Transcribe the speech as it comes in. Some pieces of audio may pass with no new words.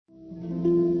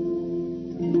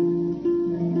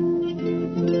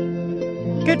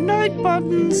Good night,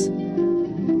 Buttons.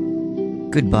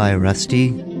 Goodbye,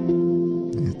 Rusty.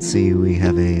 Let's see, we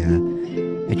have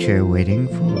a chair waiting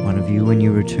for one of you when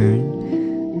you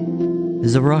return.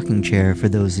 There's a rocking chair for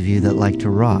those of you that like to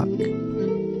rock.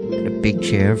 And a big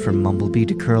chair for Mumblebee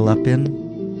to curl up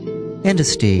in. And a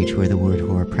stage where the word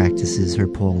whore practices her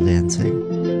pole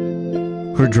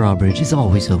dancing. Her drawbridge is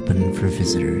always open for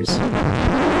visitors.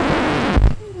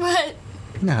 What?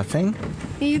 Nothing.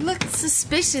 You look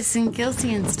suspicious and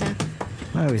guilty and stuff.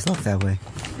 I always look that way.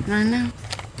 I know.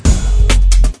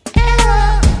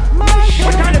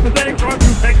 What kind of pathetic drugs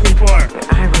you take me for?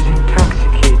 I was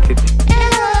intoxicated.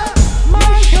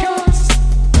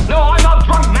 No, I'm not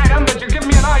drunk, madam, but you give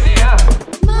me an idea.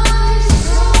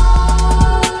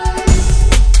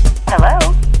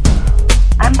 Hello?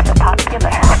 I'm so popular.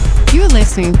 You're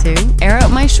listening to Air Out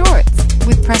My Shorts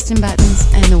with Preston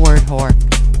Buttons and the word whore.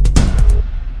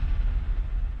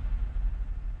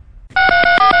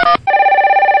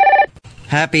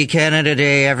 Happy Canada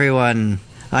Day, everyone.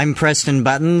 I'm Preston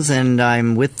Buttons, and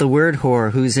I'm with the word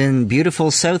whore, who's in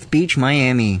beautiful South Beach,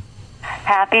 Miami.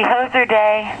 Happy Hoser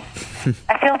Day.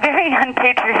 I feel very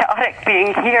unpatriotic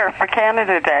being here for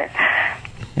Canada Day.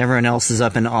 Everyone else is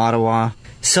up in Ottawa,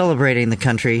 celebrating the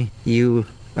country. You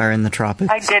are in the tropics.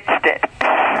 I ditched it.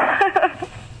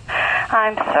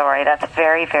 I'm sorry. That's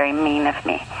very, very mean of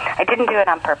me. I didn't do it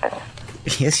on purpose.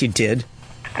 Yes, you did.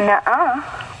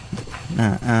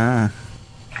 Nuh-uh.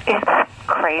 It's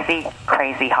crazy,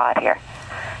 crazy hot here.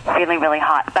 Feeling really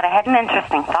hot. But I had an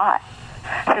interesting thought.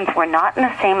 Since we're not in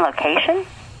the same location,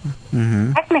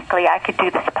 technically I could do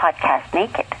this podcast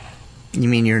naked. You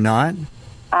mean you're not?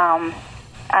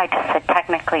 I just said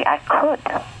technically I could.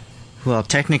 Well,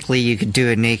 technically you could do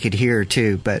it naked here,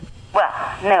 too, but... Well,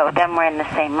 no, then we're in the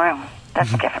same room.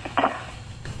 That's different.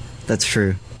 That's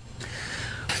true.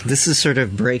 This is sort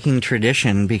of breaking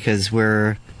tradition because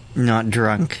we're not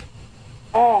drunk.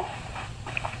 Oh.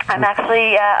 I'm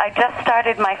actually, I just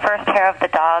started my first hair of the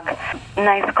dog,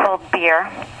 nice cold beer.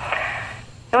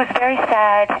 It was very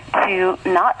sad to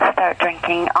not start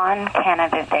drinking on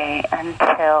Canada Day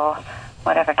until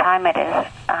whatever time it is.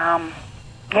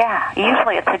 Yeah,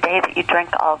 usually it's a day that you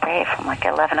drink all day from like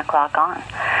 11 o'clock on.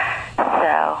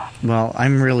 So... Well,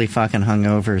 I'm really fucking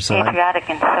hungover, so... Patriotic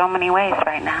in so many ways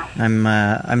right now.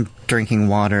 I'm drinking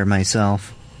water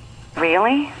myself.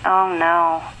 Really? Oh,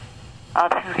 no. Oh,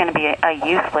 this is going to be a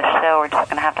useless show. We're just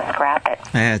going to have to scrap it.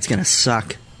 Yeah, it's gonna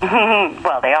suck.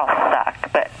 Well, they all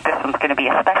suck, but this one's going to be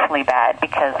especially bad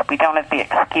because we don't have the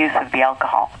excuse of the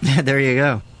alcohol. There you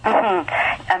go. I'm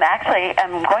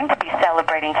going to be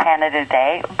celebrating Canada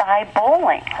Day by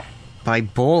bowling. By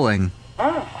bowling?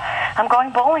 I'm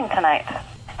going bowling tonight.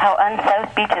 How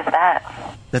un-South Beach is that?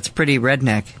 That's pretty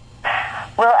redneck.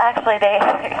 Well, actually,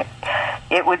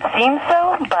 it would seem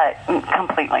so, but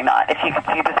completely not. If you could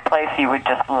see this place, you would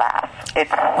just laugh.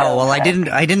 It's oh, well, I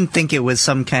didn't think it was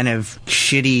some kind of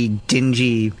shitty,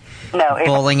 dingy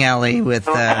bowling alley with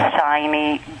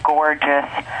shiny, gorgeous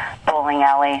bowling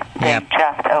alley. They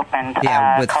just opened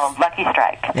called Lucky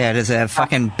Strike. Yeah, does it have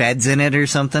fucking beds in it or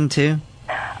something too?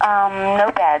 No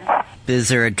beds. Is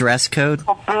there a dress code?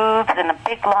 Booths and a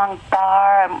big long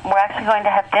bar. We're actually going to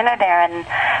have dinner there, and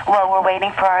well, we're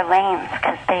waiting for our lanes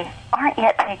because they aren't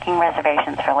yet taking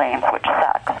reservations for lanes, which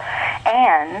sucks.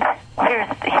 And here's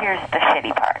the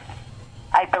shitty part.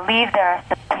 I believe there are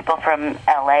some people from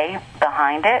LA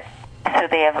behind it, so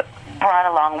they have brought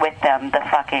along with them the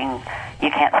fucking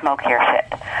you can't smoke here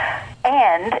shit.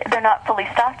 And they're not fully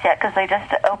stocked yet because they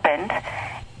just opened.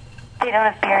 They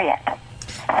don't have beer yet.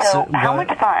 So how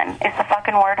much fun is the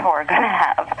fucking word whore going to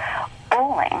have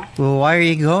bowling? Well, why are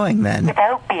you going then?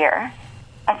 Without beer.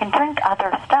 I can drink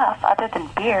other stuff other than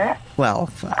beer. Well,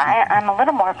 I'm a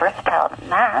little more versatile than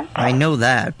that. I know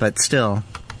that, but still.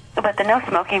 But the no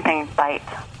smoking thing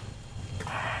bites.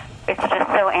 It's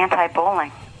just so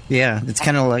anti-bowling. Yeah, it's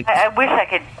kind of like... I wish I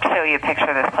could show you a picture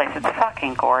of this place. It's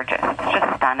fucking gorgeous. It's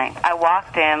just stunning. I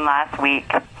walked in last week.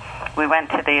 We went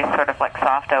to the sort of like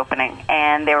soft opening,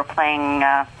 and they were playing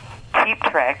Cheap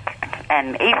Trick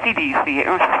and AC/DC. It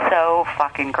was so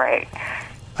fucking great.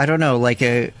 I don't know, like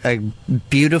a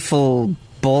beautiful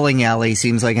bowling alley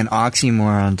seems like an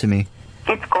oxymoron to me.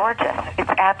 It's gorgeous. It's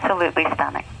absolutely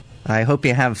stunning. I hope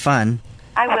you have fun.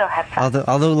 I will have fun.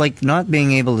 Although, like, not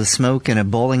being able to smoke in a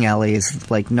bowling alley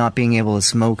is like not being able to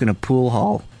smoke in a pool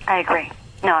hall. I agree.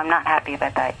 No, I'm not happy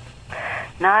about that.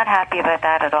 Not happy about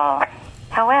that at all.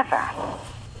 However,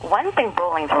 one thing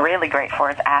bowling's really great for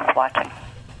is ass watching.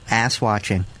 Ass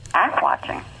watching? Ass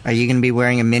watching. Are you going to be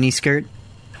wearing a miniskirt?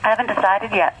 I haven't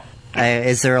decided yet.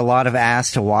 Is there a lot of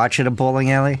ass to watch at a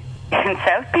bowling alley? In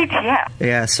South Beach, yeah.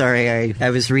 Yeah, sorry, I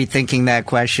was rethinking that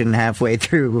question halfway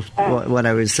through what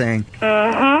I was saying.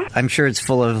 Mm-hmm. I'm sure it's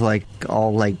full of, like,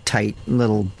 all, like, tight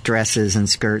little dresses and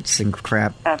skirts and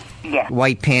crap. Yeah.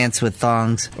 White pants with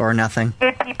thongs or nothing.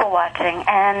 Good people watching,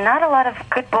 and not a lot of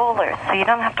good bowlers, so you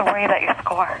don't have to worry about your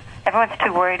score. Everyone's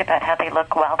too worried about how they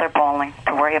look while they're bowling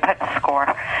to worry about the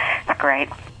score. It's great.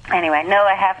 Anyway, no,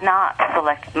 I have not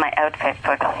selected my outfit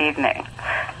for this evening,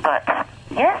 but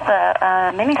yes,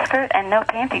 a mini skirt and no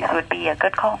panties would be a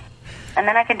good call. And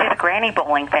then I can do the granny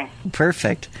bowling thing.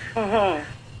 Perfect. Mm-hmm.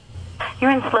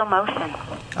 You're in slow motion.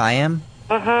 I am?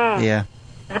 Mm-hmm. Yeah.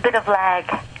 There's a bit of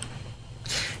lag.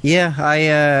 Yeah,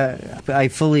 I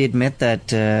fully admit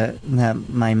that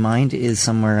my mind is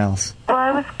somewhere else. Well,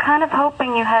 I was kind of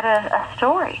hoping you had a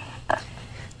story.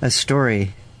 A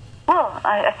story? Well,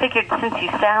 I figured since you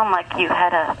sound like you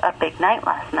had a big night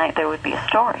last night, there would be a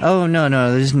story. Oh, no,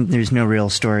 there's no real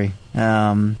story.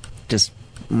 Just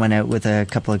went out with a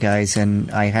couple of guys,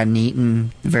 and I hadn't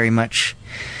eaten very much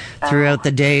throughout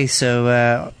the day,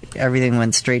 so everything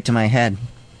went straight to my head.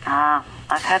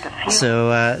 I've had a few.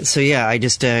 So yeah, I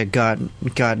just got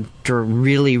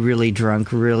really, really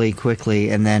drunk really quickly,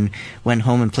 and then went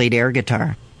home and played air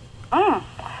guitar.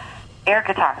 Air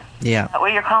guitar. Yeah. Is that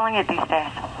what you're calling it these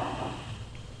days?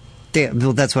 Yeah,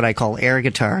 well, that's what I call air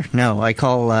guitar. No, I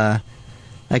call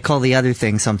the other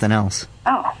thing something else.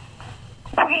 Oh.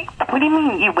 What do you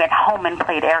mean you went home and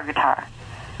played air guitar?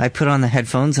 I put on the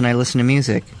headphones and I listened to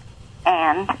music.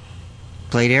 And?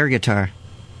 Played air guitar.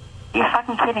 You're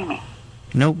fucking kidding me.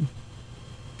 Nope.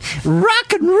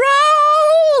 Rock and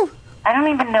roll! I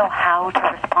don't even know how to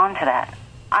respond to that.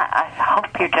 I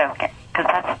hope you're joking, because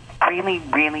that's really,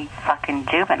 really fucking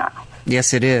juvenile.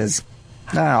 Yes, it is.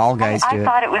 All guys do I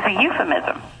thought it was a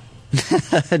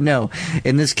euphemism. No,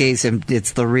 in this case,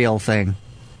 it's the real thing.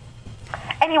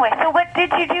 Anyway, so what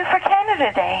did you do for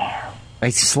Canada Day? I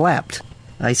slept.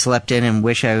 I slept in and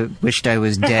wished I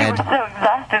was dead. You were so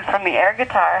exhausted from the air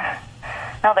guitar.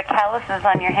 All the calluses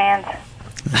on your hands.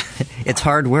 It's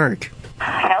hard work.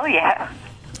 Hell yeah.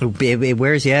 It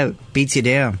wears you out, beats you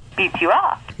down. Beats you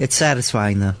off. It's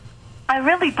satisfying, though. I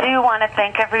really do want to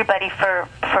thank everybody for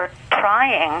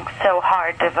trying so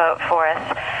hard to vote for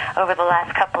us over the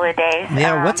last couple of days.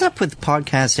 Yeah, what's up with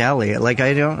Podcast Alley? Like,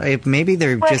 maybe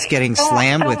they're just getting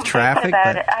slammed with traffic.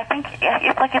 But I think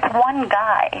it's one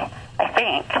guy, I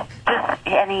think.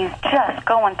 And he's just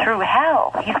going through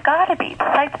hell. He's got to be.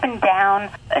 The site's been down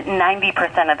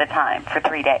 90% of the time for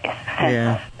 3 days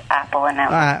since Apple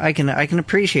announced. I can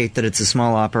appreciate that it's a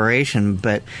small operation,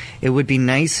 but it would be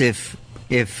nice if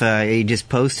he just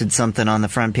posted something on the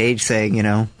front page saying,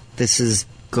 this is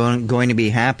going to be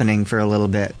happening for a little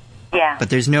bit. Yeah. But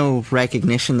there's no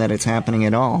recognition that it's happening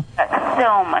at all. That's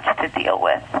so much to deal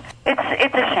with.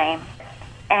 It's a shame.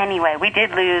 Anyway, we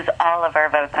did lose all of our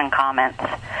votes and comments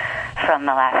from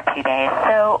the last 2 days.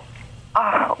 So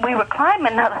we were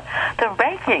climbing the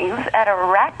rankings at a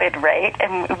rapid rate,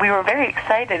 and we were very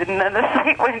excited. And then the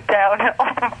site went down,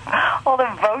 and all the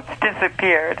votes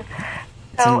disappeared.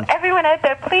 So everyone out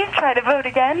there, please try to vote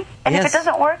again. And if it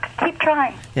doesn't work, keep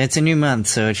trying. It's a new month,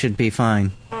 so it should be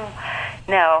fine.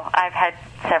 No, I've had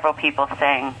several people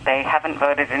saying they haven't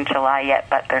voted in July yet,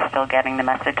 but they're still getting the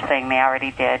message saying they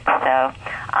already did. So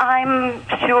I'm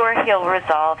sure he'll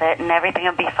resolve it and everything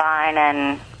will be fine.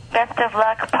 And best of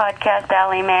luck, Podcast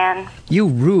Alley man. You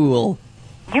rule.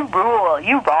 You rule.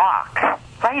 You rock.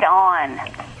 Right on.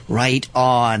 Right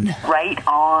on. Right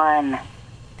on.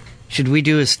 Should we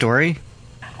do a story?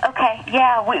 Okay,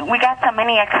 yeah, we got so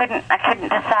many I couldn't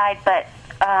decide, but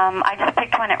I just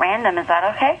picked one at random. Is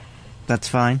that okay? That's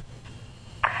fine.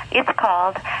 It's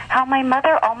called How My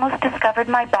Mother Almost Discovered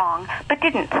My Bong, but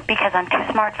didn't because I'm too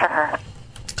smart for her.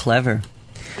 Clever.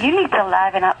 You need to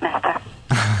liven up, mister.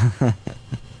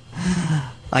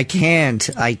 I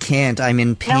can't. I'm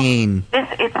in pain. No,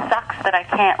 it sucks that I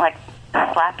can't,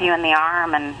 slap you in the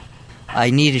arm and... I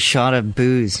need a shot of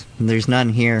booze. There's none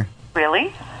here.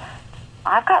 Really?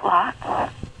 I've got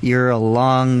lots. You're a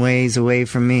long ways away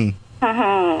from me.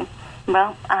 Mm-hmm.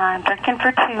 Well, I'm drinking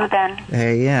for two then.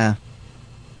 Hey, yeah.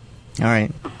 All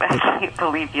right. I can't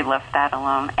believe you left that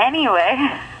alone.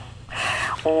 Anyway,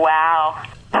 wow.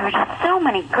 There were just so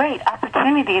many great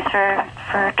opportunities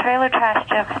for trailer trash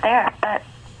jokes there. But,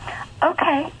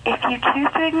 okay, if you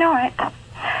choose to ignore it,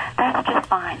 that's just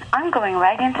fine. I'm going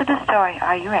right into the story.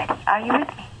 Are you ready? Are you with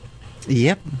me?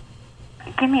 Yep.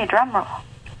 Give me a drum roll.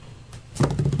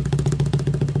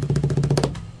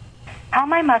 How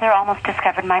my mother almost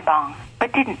discovered my bong,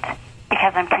 but didn't,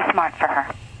 because I'm too smart for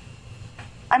her.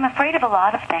 I'm afraid of a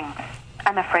lot of things.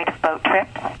 I'm afraid of boat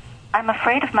trips. I'm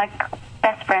afraid of my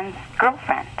best friend's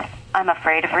girlfriend. I'm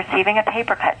afraid of receiving a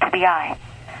paper cut to the eye.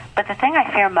 But the thing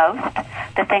I fear most,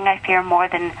 the thing I fear more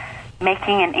than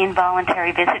making an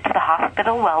involuntary visit to the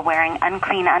hospital while wearing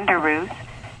unclean underoos,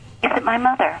 is that my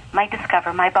mother might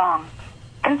discover my bong.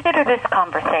 Consider this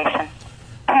conversation.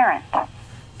 Parent.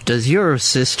 Does your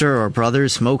sister or brother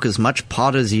smoke as much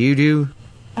pot as you do?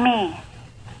 Me.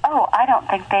 Oh, I don't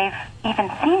think they've even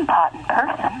seen pot in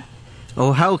person.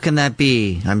 Oh, how can that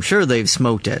be? I'm sure they've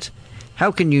smoked it.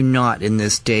 How can you not in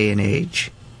this day and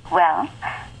age? Well,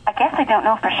 I guess I don't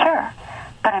know for sure,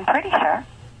 but I'm pretty sure.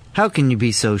 How can you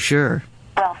be so sure?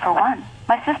 Well, for one,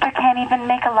 my sister can't even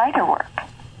make a lighter work.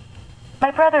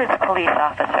 My brother is a police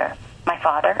officer. My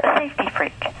father, a safety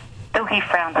freak, though he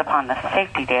frowns upon the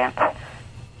safety dance.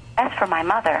 As for my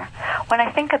mother, when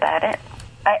I think about it,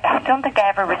 I don't think I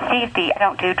ever received the I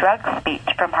don't do drugs speech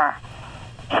from her.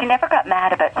 She never got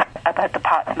mad about the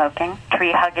pot-smoking,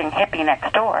 tree-hugging hippie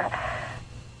next door.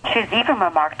 She's even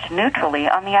remarked neutrally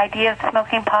on the idea of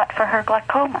smoking pot for her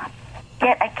glaucoma.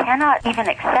 Yet I cannot even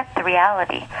accept the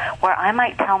reality where I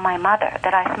might tell my mother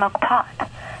that I smoke pot.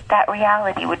 That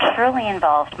reality would surely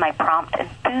involve my prompt,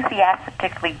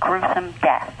 enthusiastically gruesome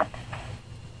death.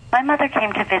 My mother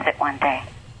came to visit one day.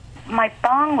 My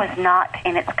bong was not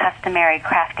in its customary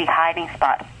crafty hiding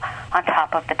spot on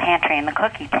top of the pantry in the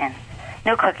cookie tin.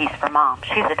 No cookies for Mom.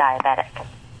 She's a diabetic.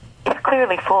 It's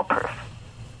clearly foolproof.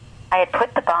 I had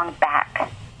put the bong back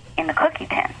in the cookie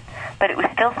tin, but it was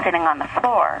still sitting on the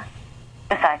floor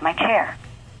beside my chair.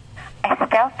 I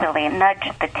stealthily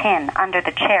nudged the tin under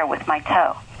the chair with my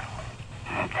toe.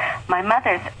 My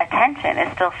mother's attention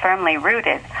is still firmly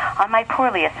rooted on my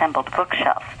poorly assembled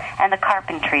bookshelf and the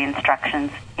carpentry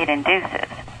instructions it induces.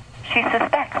 She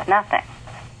suspects nothing.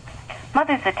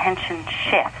 Mother's attention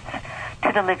shifts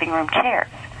to the living room chairs,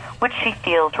 which she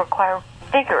feels require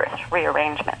vigorous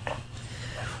rearrangement.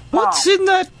 What's in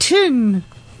that tin?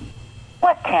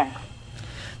 What tin?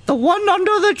 The one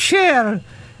under the chair.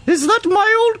 Is that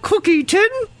my old cookie tin?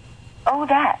 Oh,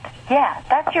 that. Yeah,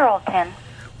 that's your old tin.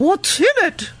 What's in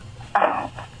it? Oh,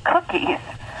 cookies.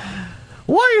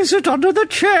 Why is it under the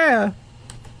chair?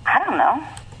 I don't know.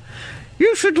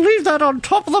 You should leave that on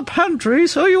top of the pantry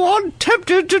so you aren't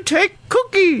tempted to take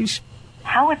cookies.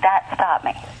 How would that stop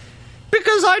me?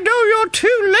 Because I know you're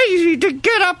too lazy to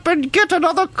get up and get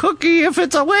another cookie if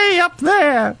it's way up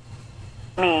there.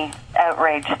 Me,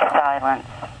 outraged silence.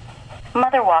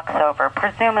 Mother walks over,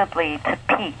 presumably to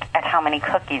peek at how many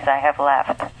cookies I have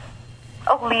left.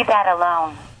 Oh, leave that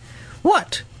alone.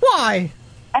 What? Why?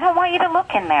 I don't want you to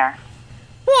look in there.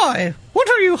 Why? What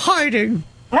are you hiding?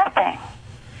 Nothing.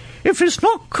 If it's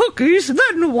not cookies,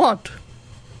 then what?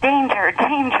 Danger,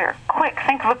 danger. Quick,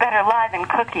 think of a better lie than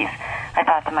cookies, I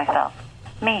thought to myself.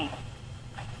 Me.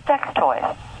 Sex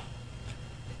toys.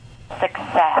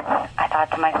 Success, I thought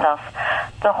to myself.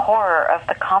 The horror of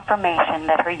the confirmation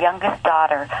that her youngest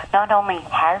daughter not only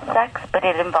has sex, but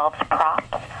it involves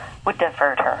props, would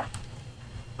divert her.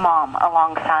 Mom, a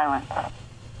long silence.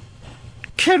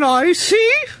 Can I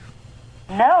see?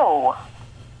 No.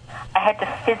 I had to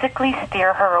physically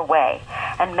steer her away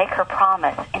and make her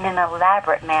promise in an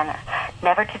elaborate manner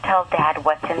never to tell Dad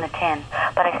what's in the tin,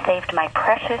 but I saved my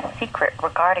precious secret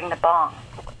regarding the bong.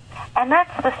 And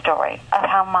that's the story of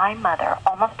how my mother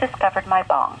almost discovered my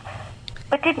bong,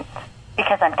 but didn't,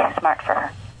 because I'm too smart for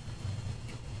her.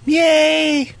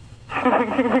 Yay!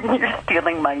 You're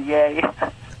stealing my yay.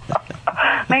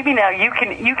 Maybe now you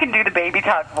can do the baby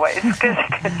talk voice.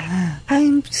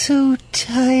 I'm so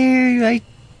tired.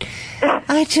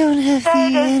 I don't have the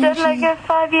energy. I sound like a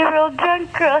 5-year-old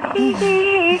drunk girl.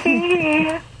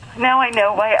 Now I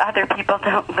know why other people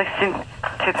don't listen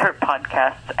to their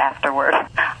podcasts afterward.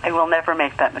 I will never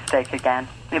make that mistake again.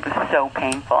 It was so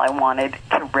painful. I wanted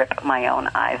to rip my own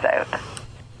eyes out.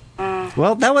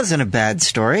 Well, that wasn't a bad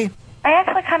story. I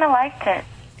actually kind of liked it.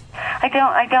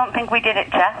 I don't think we did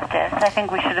it justice. I think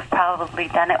we should have probably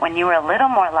done it when you were a little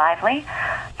more lively.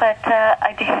 But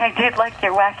I did like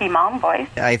your wacky mom voice.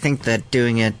 I think that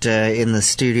doing it in the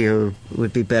studio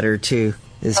would be better too.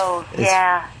 As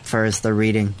far as the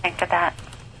reading. Think of that.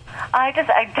 I just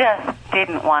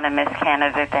didn't want to miss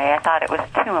Canada Day. I thought it was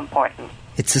too important.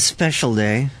 It's a special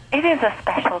day. It is a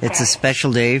special day. It's a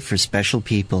special day for special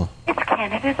people. It's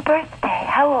Canada's birthday.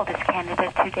 How old is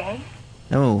Canada today?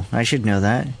 Oh, I should know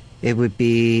that. It would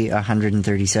be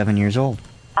 137 years old.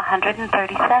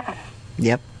 137?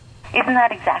 Yep. Isn't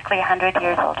that exactly 100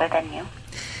 years older than you?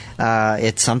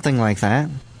 It's something like that.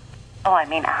 Oh, I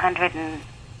mean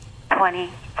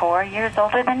 124 years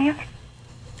older than you?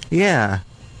 Yeah.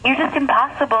 You're just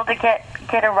impossible to get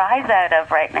a rise out of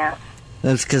right now.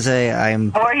 That's because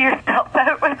I'm... Or yourself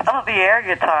out with all the air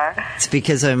guitar. It's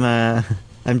because I'm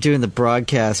I'm doing the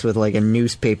broadcast with like a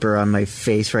newspaper on my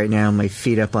face right now, my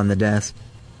feet up on the desk.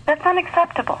 That's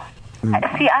unacceptable.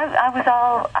 See, I was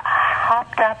all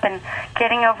hopped up and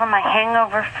getting over my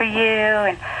hangover for you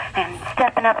and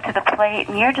stepping up to the plate,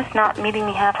 and you're just not meeting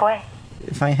me halfway.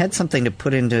 If I had something to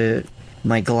put into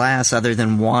my glass other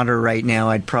than water right now,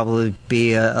 I'd probably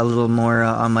be a little more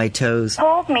on my toes.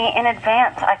 Told me in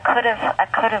advance. I could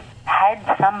have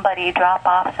had somebody drop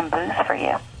off some booze for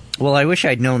you. Well, I wish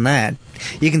I'd known that.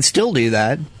 You can still do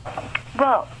that.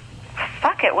 Well,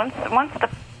 fuck it. Once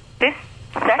this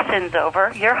session's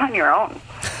over, you're on your own.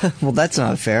 Well, that's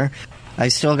not fair. I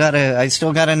still got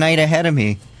a night ahead of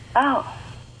me. Oh.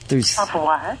 There's Of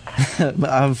what?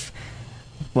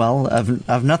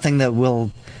 of nothing that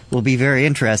will be very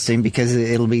interesting because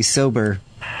it'll be sober.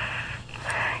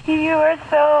 You are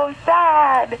so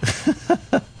sad.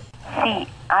 See,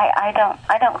 I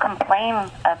don't complain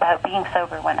about being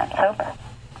sober when I'm sober.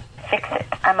 Fix it.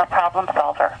 I'm a problem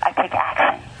solver. I take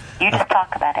action. You just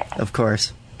talk about it. Of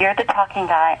course. You're the talking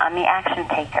guy. I'm the action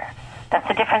taker. That's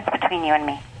the difference between you and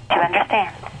me. Do you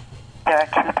understand? There are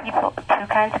two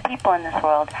kinds of people in this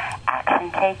world: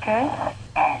 action takers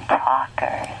and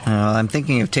talkers. I'm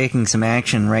thinking of taking some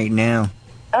action right now.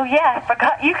 Oh yeah, I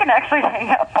forgot you can actually hang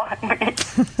up on me.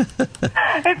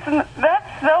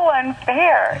 That's so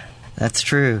unfair. That's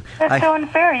true. That's so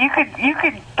unfair. You could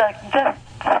like just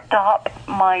stop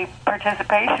my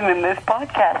participation in this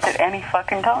podcast at any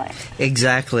fucking time.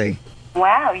 Exactly.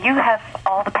 Wow, you have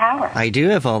all the power. I do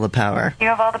have all the power. You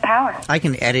have all the power. I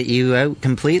can edit you out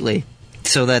completely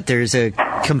so that there's a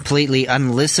completely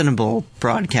unlistenable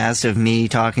broadcast of me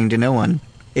talking to no one.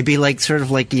 It'd be like sort of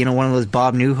like, one of those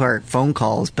Bob Newhart phone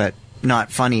calls, but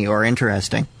not funny or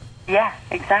interesting. Yeah,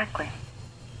 exactly.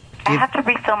 I have to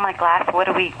refill my glass. What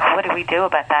do we do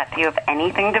about that? Do you have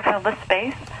anything to fill the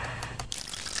space?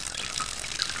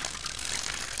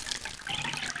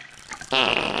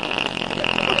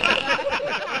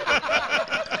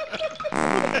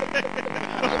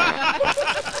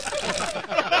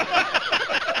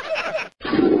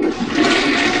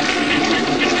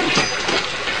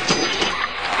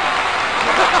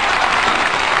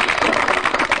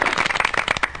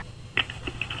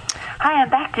 Hi, I'm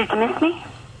back. Did you miss me?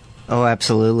 Oh,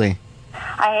 absolutely.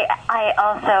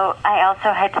 I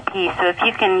also had to pee, so if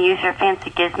you can use your fancy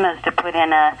gizmos to put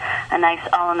in a nice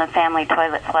all-in-the-family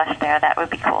toilet flush there, that would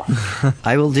be cool.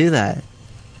 I will do that.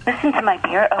 Listen to my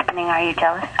beer opening. Are you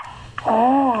jealous?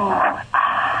 Oh.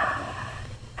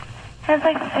 As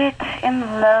I sit in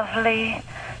lovely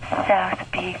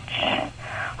South Beach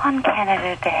on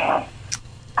Canada Day.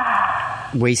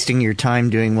 Wasting your time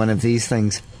doing one of these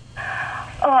things.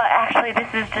 Oh, actually, this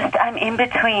is just, I'm in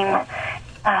between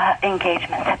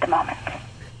engagements at the moment.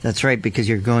 That's right, because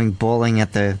you're going bowling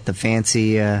at the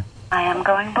fancy... I am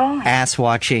going bowling.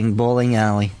 Ass-watching bowling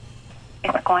alley.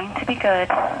 It's going to be good.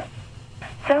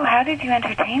 So, how did you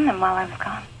entertain them while I was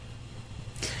gone?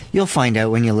 You'll find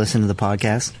out when you listen to the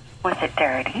podcast. Was it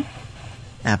dirty?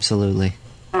 Absolutely.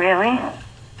 Really?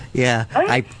 Yeah,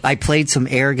 Really? I played some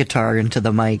air guitar into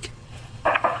the mic.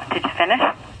 Did you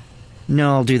finish?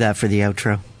 No, I'll do that for the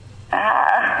outro.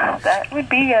 That would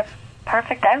be a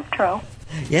perfect outro.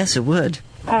 Yes, it would.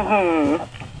 Mm-hmm.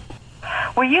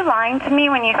 Were you lying to me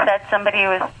when you said somebody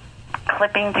was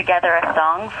clipping together a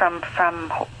song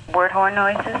from word horn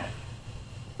noises?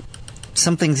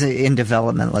 Something's in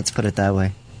development, let's put it that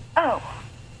way. Oh,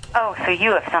 so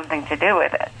you have something to do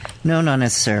with it. No, not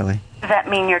necessarily. Does that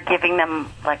mean you're giving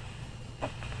them, like,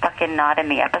 fucking not in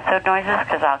the episode noises?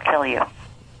 Because I'll kill you.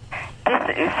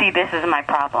 This is my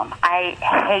problem. I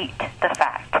hate the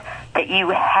fact that you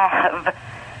have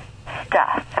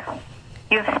stuff.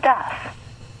 You have stuff.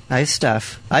 I have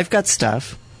stuff. I've got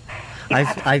stuff.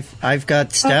 I've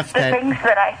got stuff the that... things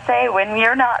that I say when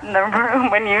you're not in the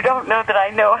room, when you don't know that I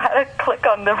know how to click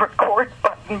on the record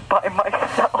button by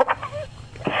myself.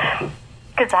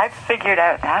 Because I've figured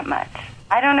out that much.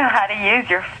 I don't know how to use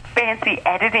your fancy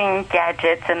editing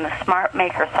gadgets and the Smart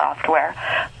Maker software,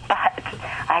 but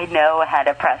I know how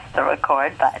to press the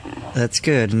record button. That's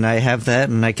good, and I have that,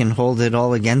 and I can hold it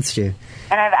all against you.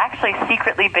 And I've actually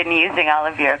secretly been using all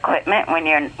of your equipment when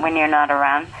you're not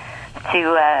around to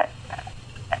do a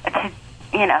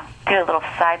little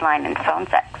sideline and phone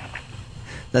sex.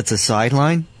 That's a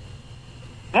sideline?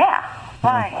 Yeah.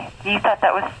 Why? You thought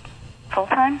that was full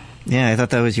time? Yeah, I thought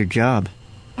that was your job.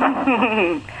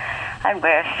 I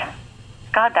wish.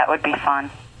 God, that would be fun.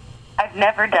 I've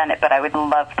never done it, but I would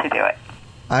love to do it.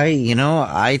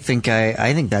 I think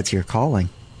that's your calling.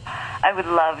 I would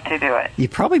love to do it. You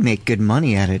probably make good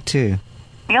money at it, too.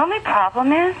 The only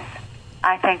problem is,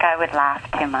 I think I would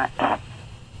laugh too much.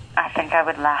 I think I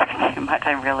would laugh too much.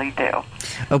 I really do.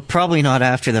 Oh, probably not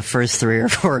after the first 3 or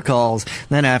 4 calls.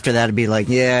 Then after that, it'd be like,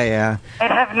 yeah.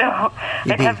 I'd have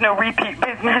no repeat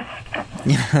business.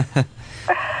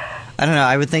 I don't know.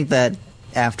 I would think that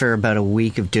after about a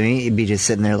week of doing it, you'd be just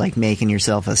sitting there like making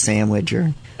yourself a sandwich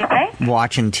or You think?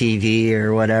 watching TV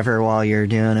or whatever while you're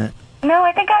doing it. No,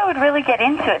 I think I would really get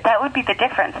into it. That would be the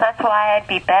difference. That's why I'd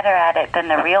be better at it than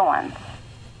the real ones.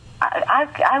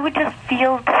 I would just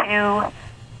feel too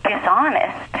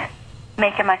dishonest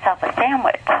making myself a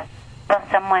sandwich. Will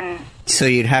someone So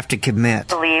you'd have to commit.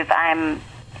 believe I'm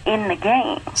in the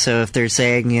game? So if they're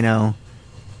saying,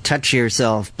 touch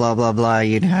yourself, blah, blah, blah,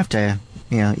 you'd have to,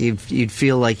 you'd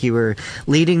feel like you were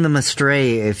leading them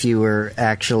astray if you were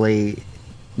actually,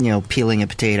 peeling a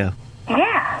potato.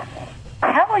 Yeah.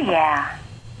 Hell yeah.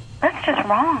 That's just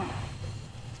wrong.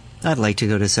 I'd like to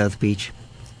go to South Beach.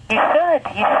 You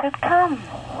should come.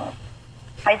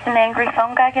 Is an angry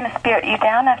phone guy going to spirit you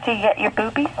down after you get your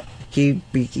boobies? He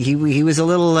was a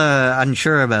little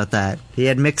unsure about that. He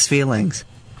had mixed feelings.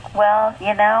 Well,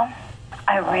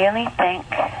 I really think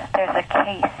there's a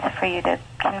case for you to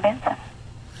convince him.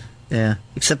 Yeah,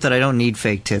 except that I don't need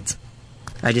fake tits.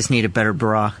 I just need a better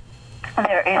bra.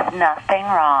 There is nothing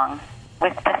wrong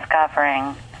with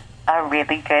discovering a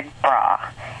really good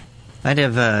bra. I'd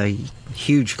have a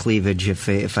huge cleavage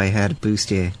if I had a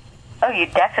bustier. Oh, you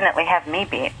definitely have me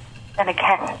beat. And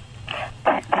again,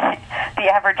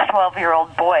 the average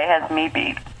 12-year-old boy has me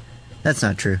beat. That's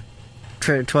not true.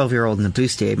 12-year-old in a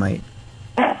bustier might.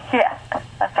 Yeah,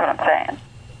 that's what I'm saying.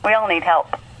 We all need help.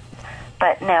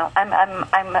 But no,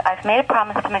 I've made a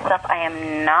promise to myself. I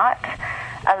am not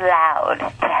allowed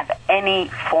to have any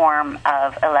form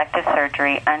of elective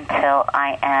surgery until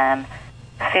I am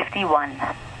 51.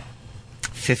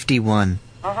 51.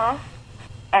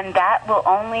 And that will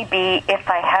only be if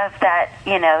I have that,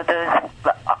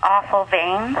 those awful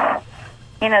veins.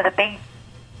 The big,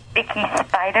 icky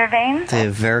spider veins.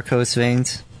 The varicose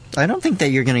veins. I don't think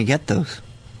that you're going to get those.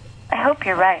 I hope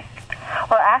you're right.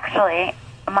 Well, actually,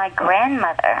 my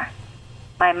grandmother,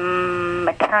 my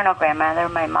maternal grandmother,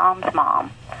 my mom's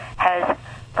mom, has,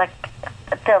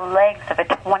 the legs of a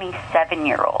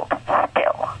 27-year-old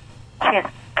still. She has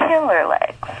killer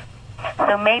legs.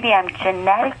 So maybe I'm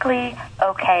genetically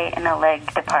okay in the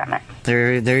leg department.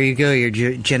 There you go.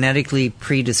 You're genetically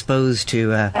predisposed to...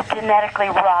 Genetically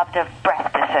robbed of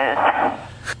breast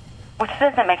tissue. Which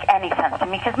doesn't make any sense to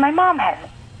me, because my mom has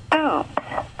boobs.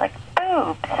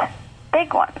 Boobs.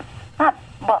 Big ones.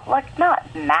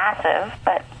 Not massive,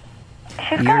 but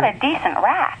she's got a decent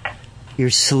rack.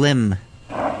 You're slim.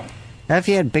 If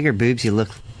you had bigger boobs, you look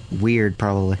weird,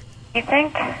 probably. You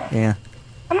think? Yeah.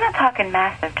 I'm not talking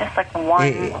massive, just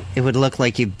one. It would look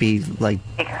like you'd be,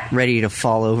 bigger. ready to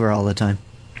fall over all the time.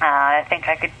 I think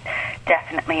I could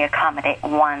definitely accommodate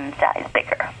one size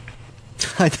bigger.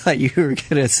 I thought you were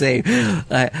going to say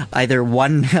either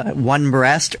one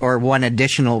breast or one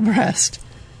additional breast.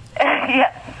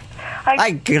 Yes.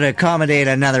 I could accommodate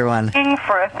another one. Looking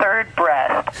for a third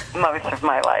breast most of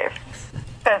my life.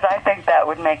 Because I think that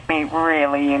would make me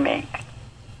really unique.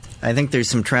 I think there's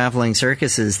some traveling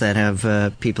circuses that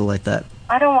have people like that.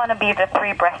 I don't want to be the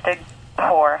three-breasted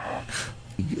whore.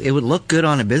 It would look good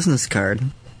on a business card.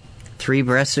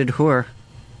 Three-breasted whore.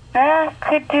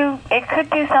 It could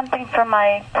do something for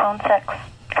my phone sex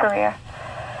career.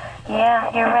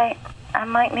 Yeah, you're right. I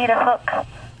might need a hook.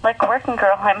 Like Working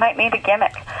Girl, I might need a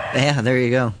gimmick. Yeah, there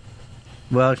you go.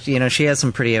 Well, she has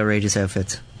some pretty outrageous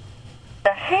outfits.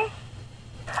 Does she?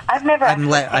 I've never I'm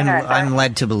seen her. I'm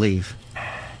led to believe.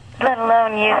 Let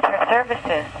alone used her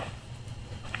services.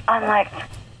 Unlike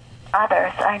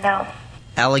others, I know.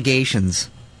 Allegations.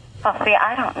 Oh, see,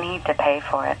 I don't need to pay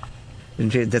for it.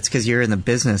 That's because you're in the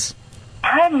business.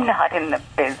 I'm not in the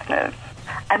business.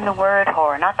 I'm the word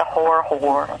whore, not the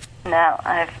whore. No,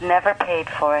 I've never paid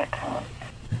for it.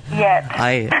 Yet.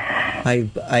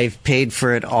 I've paid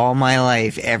for it all my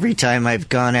life, every time I've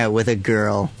gone out with a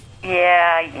girl.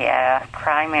 Yeah,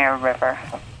 Crimea River.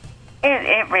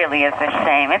 It really is a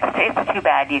shame. It's too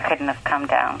bad you couldn't have come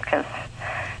down, because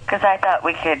I thought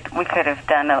we could have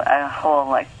done a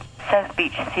whole South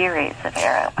Beach series of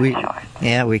Arrow My Shorts.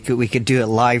 Yeah, we could do it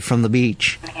live from the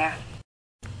beach. Here.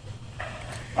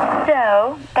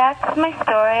 So that's my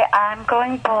story. I'm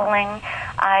going bowling.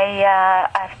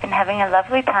 I've been having a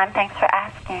lovely time. Thanks for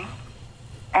asking,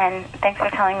 and thanks for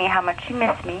telling me how much you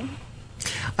miss me.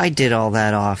 I did all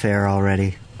that off air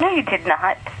already. No, you did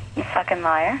not. You fucking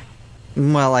liar.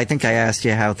 Well, I think I asked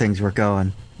you how things were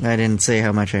going. I didn't say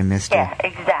how much I missed you. Yeah,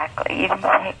 exactly. You didn't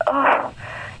say, oh,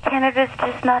 Canada's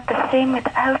just not the same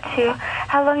without you.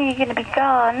 How long are you going to be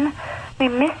gone? We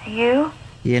miss you.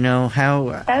 You know,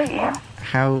 how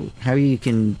you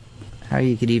could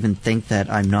even think that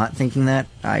I'm not thinking that,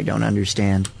 I don't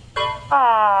understand.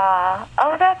 Aw,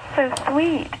 oh, that's so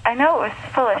sweet. I know it was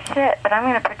full of shit, but I'm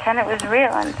going to pretend it was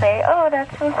real and say, oh,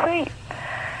 that's so sweet.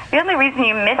 The only reason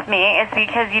you miss me is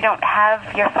because you don't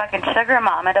have your fucking sugar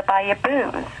mama to buy you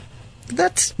booze.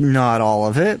 That's not all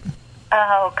of it.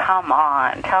 Oh, come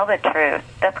on. Tell the truth.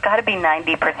 That's got to be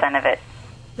 90% of it.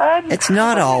 It's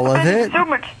not all of it. So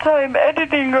much time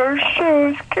editing our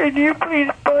shows. Can you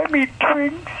please buy me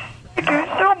drinks? I do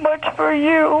so much for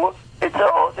you. It's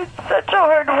such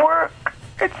hard work.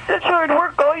 It's such hard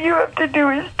work. All you have to do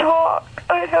is talk.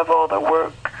 I have all the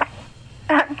work.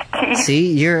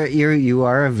 See, you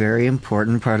are a very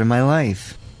important part of my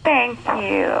life. Thank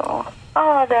you.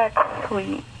 Oh, that's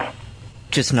sweet.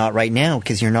 Just not right now,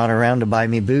 because you're not around to buy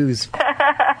me booze.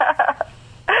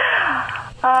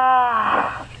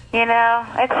 You know,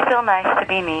 it's still nice to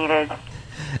be needed.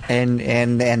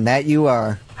 And that you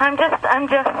are. I'm just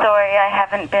sorry I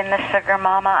haven't been the sugar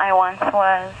mama I once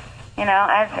was. You know,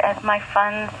 as my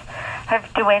funds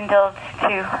have dwindled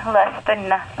to less than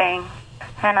nothing,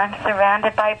 and I'm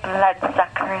surrounded by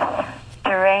bloodsuckers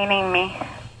draining me.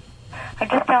 I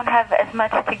just don't have as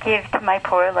much to give to my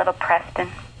poor little Preston.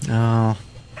 Oh,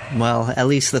 well, at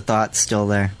least the thought's still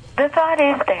there. The thought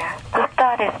is there. The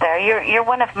thought is there. You're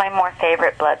one of my more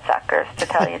favorite bloodsuckers, to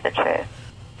tell you the truth.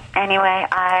 Anyway,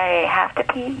 I have to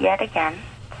pee yet again,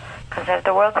 because I have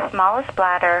the world's smallest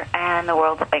bladder and the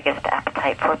world's biggest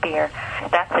appetite for beer.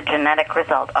 That's a genetic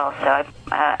result also.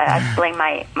 I blame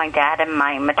my dad and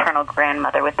my maternal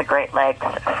grandmother with the great legs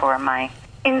for my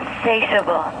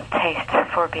insatiable taste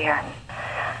for beer.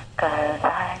 Because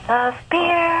I love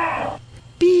beer.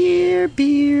 Beer,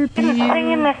 beer, beer. Didn't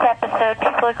sing in this episode.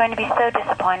 People are going to be so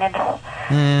disappointed.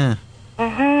 Yeah.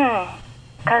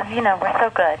 Because, you know, we're so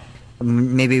good.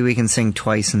 Maybe we can sing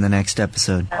twice in the next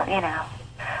episode. You know,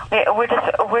 we're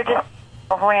just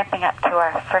ramping up to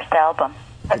our first album.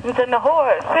 Buttons in the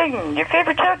Whore, sing your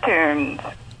favorite show tunes.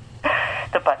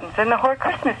 The Buttons in the Whore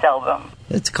Christmas album.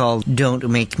 It's called Don't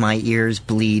Make My Ears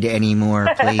Bleed Anymore,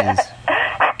 please.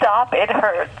 Stop, it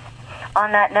hurts.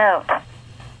 On that note.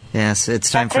 Yes, it's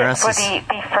time for us. For the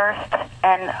first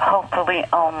and hopefully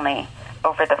only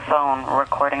over-the-phone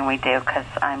recording we do, because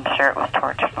I'm sure it was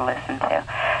torture to listen to.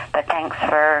 But thanks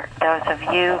for those of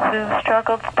you who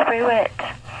struggled through it.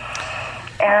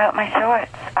 Air out my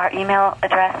shorts. Our email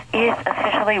address is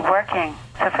officially working.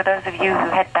 So for those of you who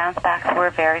had bounce backs,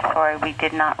 we're very sorry. We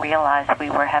did not realize we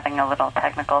were having a little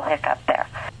technical hiccup there.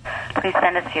 Please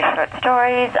send us your short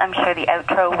stories. I'm sure the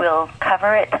outro will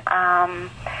cover it.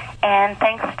 And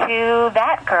thanks to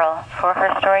that girl for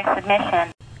her story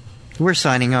submission. We're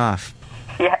signing off.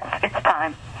 Yes, it's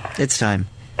time. It's time.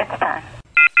 It's time.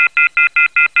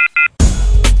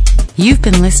 You've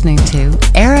been listening to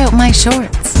Air Out My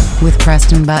Shorts with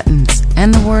Preston Buttons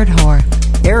and the word whore.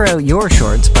 Air out your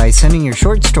shorts by sending your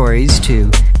short stories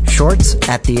to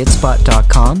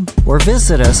shorts@theitspot.com or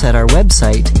visit us at our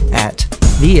website at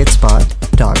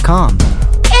theitspot.com.